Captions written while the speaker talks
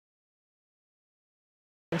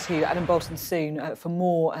To Adam Bolton soon for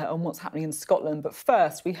more on what's happening in Scotland. But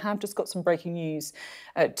first, we have just got some breaking news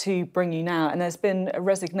to bring you now. And there's been a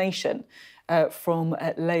resignation from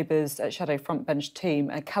Labour's shadow frontbench team.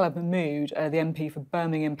 Khalid Mahmood, the MP for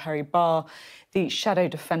Birmingham Perry Barr, the shadow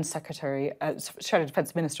defence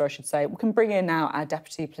minister, I should say. We can bring in now our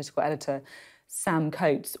deputy political editor, Sam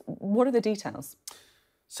Coates. What are the details?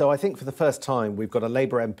 So I think for the first time, we've got a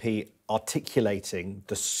Labour MP articulating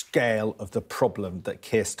the scale of the problem that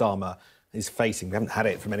Keir Starmer is facing. We haven't had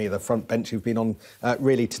it from any of the front bench who've been on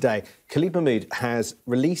really today. Khalid Mahmood has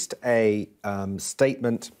released a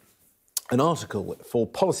statement, an article for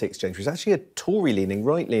Policy Exchange, which is actually a Tory-leaning,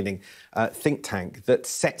 right-leaning think tank that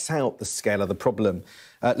sets out the scale of the problem.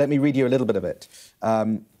 Let me read you a little bit of it.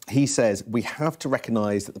 He says, we have to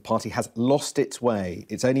recognise that the party has lost its way.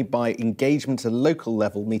 It's only by engagement at a local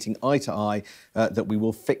level, meeting eye to eye, that we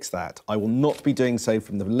will fix that. I will not be doing so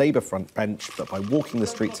from the Labour front bench, but by walking the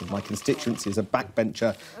streets of my constituency as a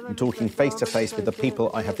backbencher and talking face to face with the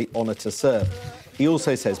people I have the honour to serve. He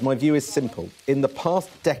also says, my view is simple. In the past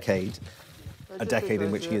decade, a decade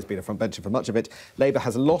in which he has been a frontbencher for much of it, Labour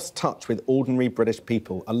has lost touch with ordinary British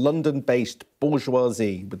people. A London-based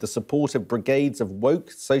bourgeoisie, with the support of brigades of woke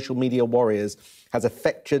social media warriors, has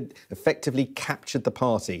effectively captured the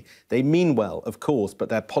party. They mean well, of course, but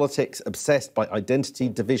their politics, obsessed by identity,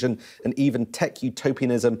 division and even tech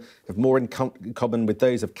utopianism, have more in common with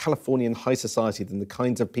those of Californian high society than the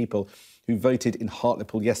kinds of people who voted in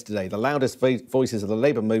Hartlepool yesterday. The loudest voices of the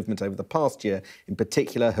Labour movement over the past year, in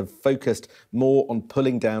particular, have focused more on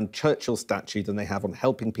pulling down Churchill's statue than they have on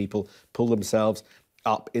helping people pull themselves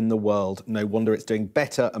up in the world. No wonder it's doing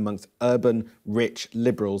better amongst urban, rich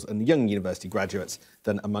Liberals and young university graduates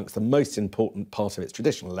than amongst the most important part of its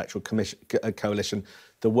traditional electoral coalition,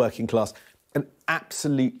 the working class. An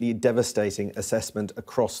absolutely devastating assessment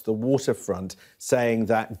across the waterfront, saying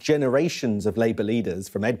that generations of Labour leaders,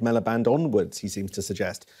 from Ed Miliband onwards, he seems to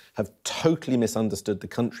suggest, have totally misunderstood the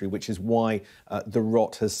country, which is why the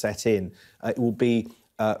rot has set in. It will be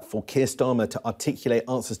for Keir Starmer to articulate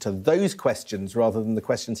answers to those questions rather than the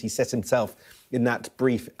questions he set himself in that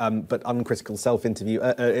brief but uncritical self-interview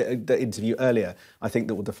interview earlier, I think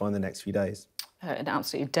that will define the next few days. An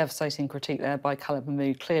absolutely devastating critique there by Khalid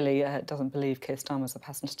Mahmood. Clearly doesn't believe Keir Starmer's the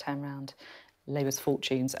person to turn around Labour's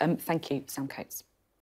fortunes. Thank you, Sam Coates.